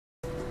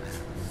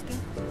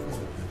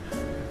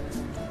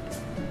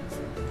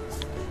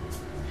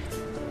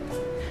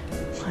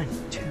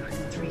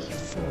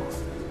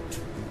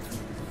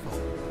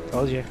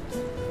Told you.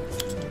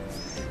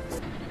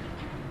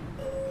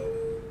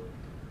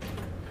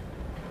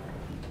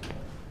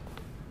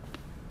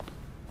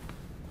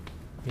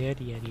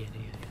 Yada, yada, yada, yada.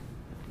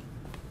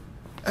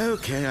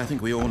 Okay, I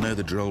think we all know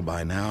the drill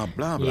by now.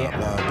 Blah, blah,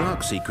 blah.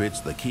 Dark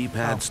secrets, the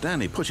keypad.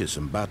 Stanley pushes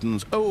some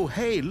buttons. Oh,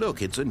 hey,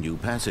 look, it's a new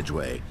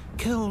passageway.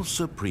 Quelle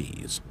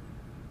surprise.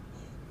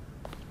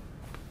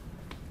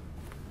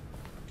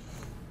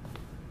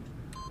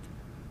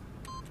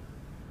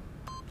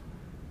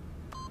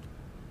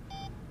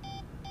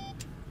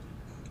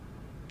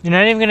 You're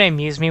not even gonna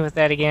amuse me with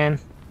that again?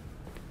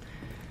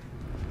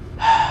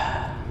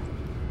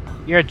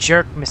 You're a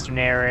jerk, Mr.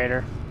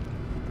 Narrator.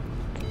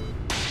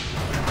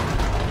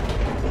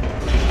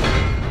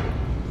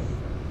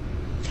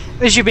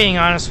 At least you're being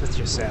honest with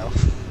yourself.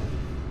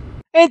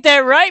 Ain't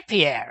that right,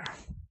 Pierre?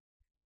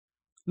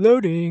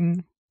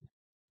 Loading.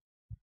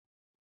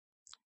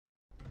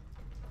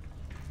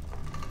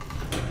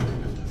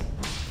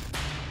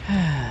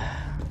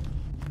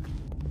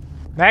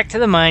 Back to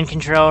the mind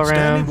control room.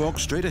 Stanley walked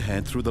straight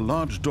ahead through the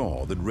large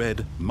door that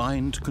read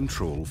Mind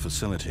Control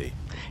Facility.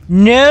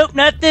 Nope,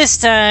 not this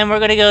time.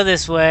 We're gonna go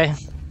this way.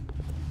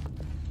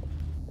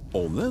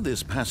 Although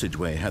this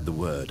passageway had the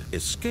word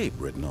escape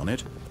written on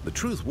it, the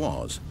truth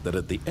was that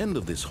at the end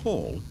of this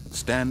hall,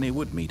 Stanley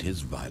would meet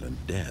his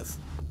violent death.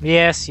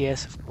 Yes,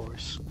 yes, of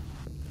course.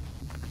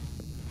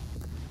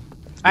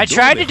 I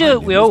tried to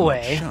do it your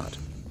way. Shut.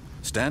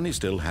 Stanley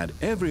still had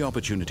every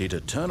opportunity to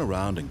turn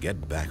around and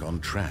get back on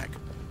track.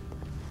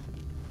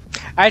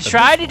 I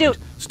tried to do...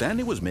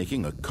 Stanley was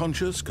making a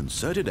conscious,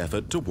 concerted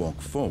effort to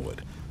walk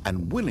forward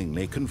and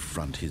willingly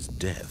confront his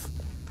death.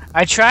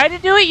 I tried to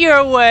do it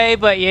your way,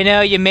 but you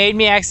know, you made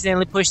me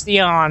accidentally push the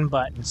on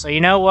button. So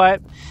you know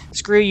what?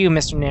 Screw you,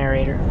 Mr.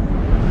 Narrator.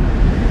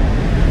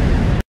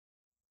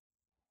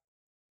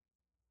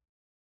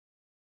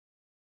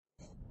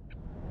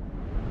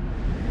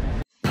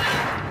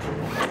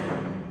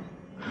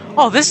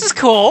 Oh, this is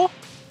cool.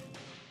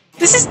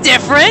 This is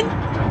different.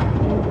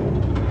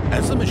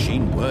 As the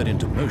machine whirred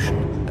into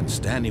motion and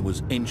Stanley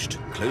was inched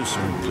closer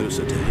and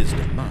closer to his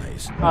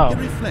demise, he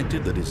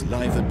reflected that his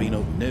life had been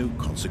of no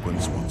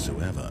consequence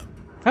whatsoever.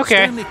 Okay.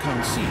 Stanley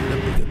can't see the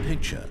bigger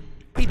picture.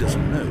 He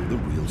doesn't know the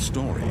real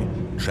story,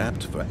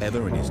 trapped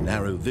forever in his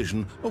narrow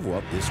vision of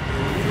what this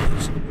world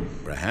is.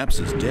 Perhaps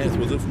his death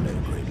was of no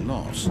great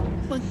loss,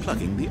 like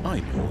plucking the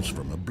eyeballs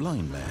from a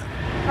blind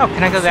man. Oh,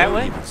 can I go that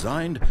way? He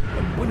resigned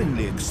and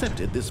willingly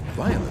accepted this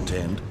violent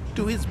end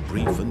to his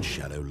brief and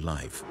shallow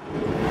life.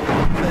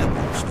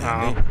 Farewell,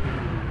 Stanley.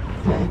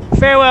 Oh.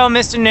 Farewell,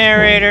 Mr.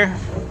 Narrator.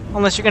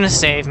 Unless you're gonna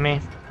save me.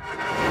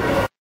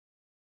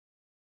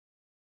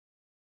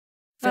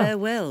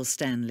 Farewell,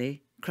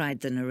 Stanley, cried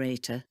the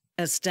narrator,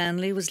 as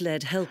Stanley was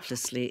led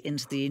helplessly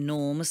into the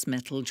enormous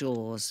metal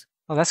jaws.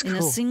 Oh, that's cool. In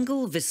a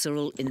single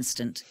visceral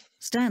instant,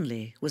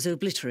 Stanley was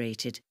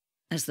obliterated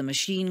as the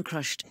machine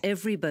crushed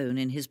every bone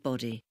in his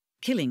body,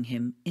 killing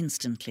him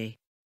instantly.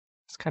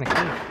 It's kind of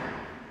cool.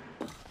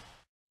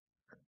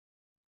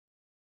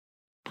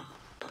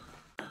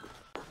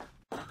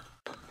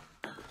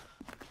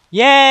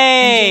 Yay!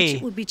 And yet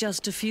it would be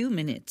just a few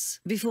minutes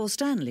before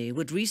Stanley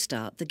would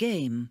restart the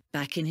game,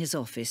 back in his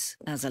office,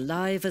 as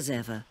alive as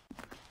ever.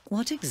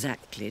 What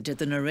exactly did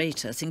the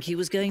narrator think he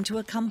was going to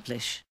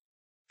accomplish?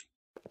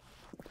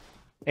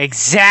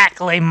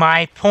 Exactly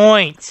my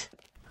point!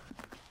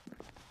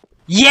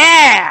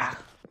 Yeah!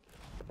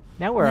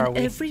 Now where are we?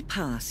 Every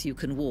path you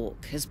can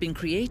walk has been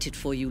created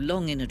for you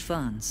long in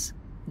advance.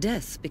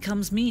 Death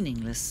becomes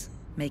meaningless,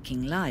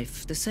 making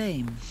life the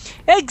same.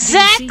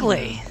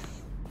 Exactly!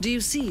 Do you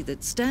see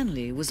that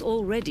Stanley was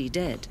already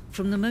dead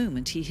from the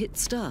moment he hit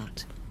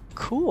start?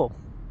 Cool.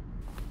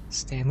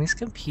 Stanley's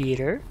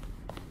computer.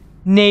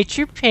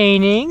 Nature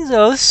paintings.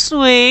 Oh,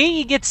 sweet.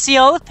 You get to see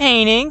all the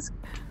paintings.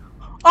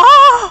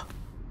 Oh!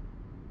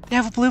 They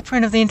have a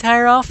blueprint of the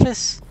entire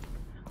office.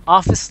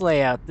 Office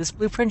layout. This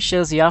blueprint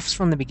shows the office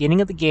from the beginning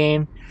of the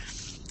game.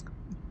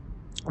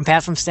 The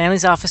path from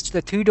Stanley's office to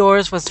the two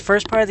doors was the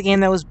first part of the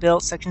game that was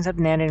built. Sections have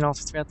been added and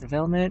also throughout the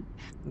development.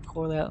 The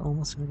core layout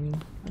almost.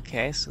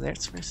 Okay, so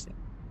that's first thing.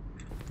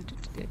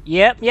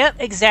 Yep,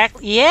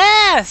 exactly.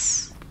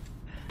 Yes!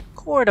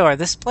 Corridor.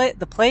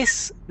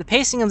 The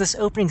pacing of this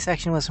opening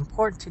section was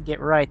important to get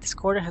right. This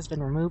corridor has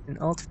been removed and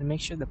altered to make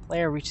sure the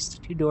player reaches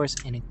the two doors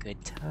in a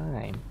good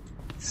time.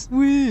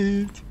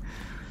 Sweet!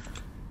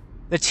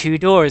 The two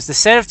doors. The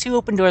set of two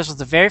open doors was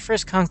the very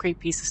first concrete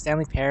piece of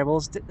Stanley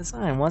Parable's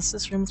design. Once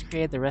this room was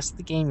created, the rest of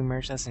the game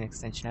emerged as an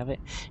extension of it.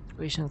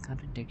 Equation of the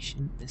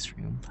contradiction this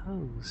room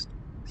posed.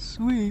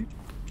 Sweet.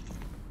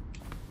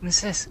 What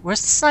is this?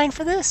 Where's the sign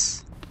for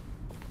this?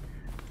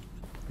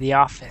 The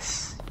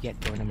office. Get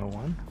door number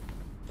 1.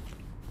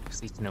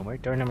 Which leads to nowhere.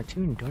 Door number 2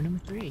 and door number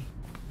 3.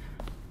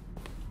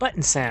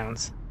 Button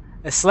sounds.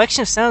 A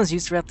selection of sounds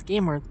used throughout the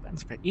game where the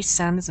buttons press. Each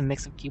sound is a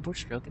mix of keyboard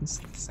stroke and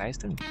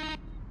synthesized tone.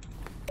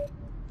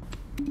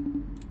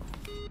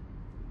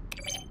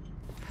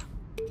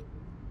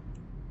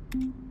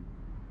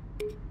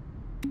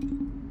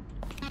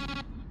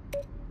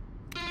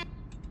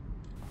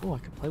 Oh, I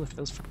could play with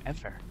those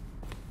forever.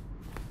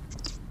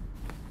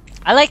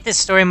 I like this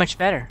story much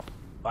better.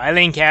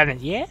 Filing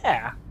cabinet,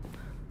 yeah.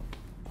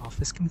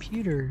 Office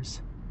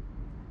computers.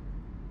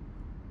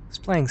 Who's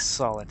playing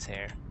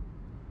solitaire?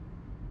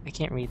 I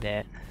can't read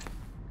that.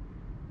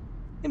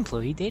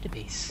 Employee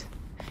database.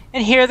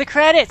 And here are the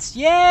credits!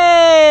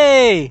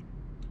 Yay!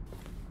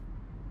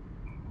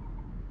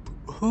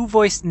 Who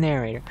voiced the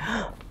narrator?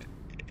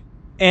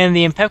 And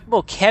the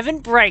impeccable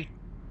Kevin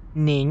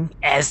Brightning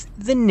as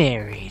the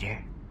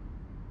narrator.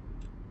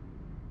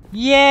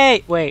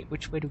 Yay! Wait,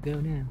 which way to go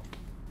now?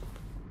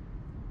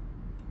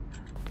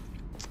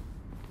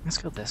 Let's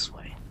go this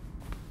way.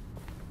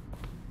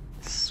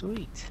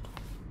 Sweet.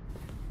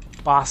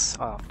 Boss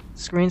off.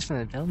 Screens from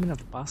the development of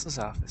the boss's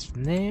office.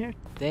 From there,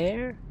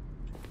 there.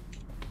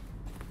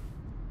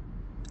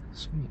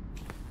 Sweet.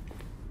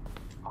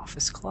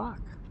 Office clock.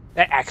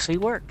 That actually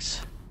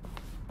works.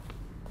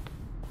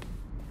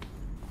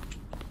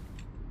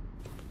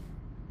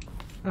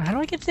 Oh, how do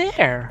I get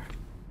there?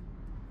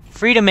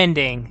 Freedom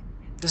ending.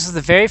 This is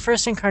the very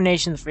first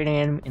incarnation of the freedom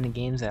ending in the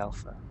game's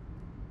alpha.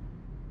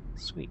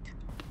 Sweet.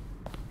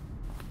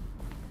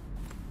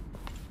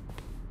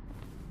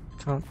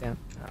 Countdown.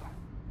 Oh.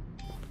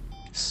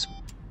 Sweet.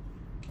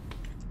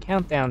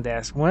 Countdown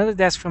desk. One of the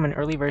desks from an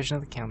early version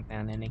of the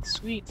countdown ending.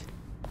 Sweet.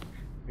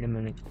 Freedom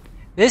ending.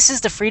 This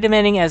is the freedom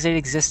ending as it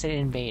existed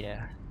in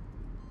beta.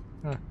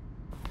 Huh.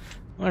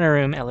 Monitor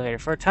room elevator.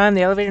 For a time,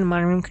 the elevator in the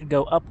monitor room could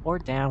go up or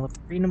down with the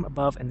freedom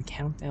above and the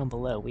countdown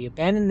below. We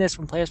abandoned this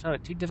when players found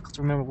it too difficult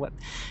to remember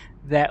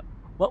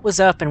what was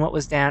up and what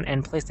was down,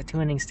 and placed the two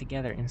endings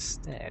together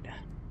instead.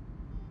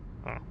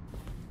 Huh.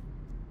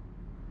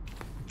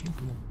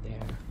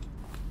 There.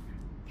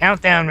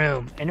 Countdown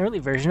room! An early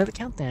version of the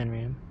countdown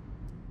room.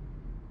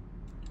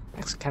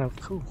 That's kind of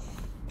cool.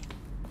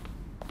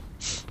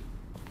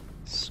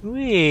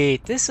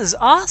 Sweet! This is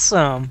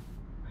awesome!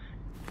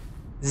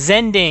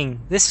 Zending.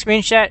 This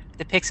screenshot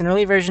depicts an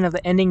early version of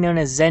the ending known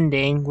as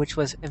Zending, which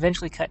was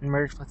eventually cut and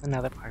merged with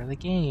another part of the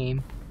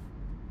game.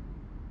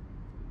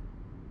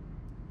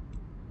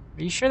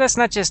 Are you sure that's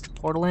not just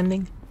Portal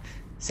ending?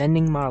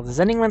 Zending model. The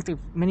Zending went through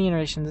many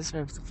iterations. This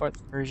is the fourth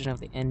version of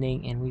the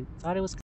ending, and we thought it was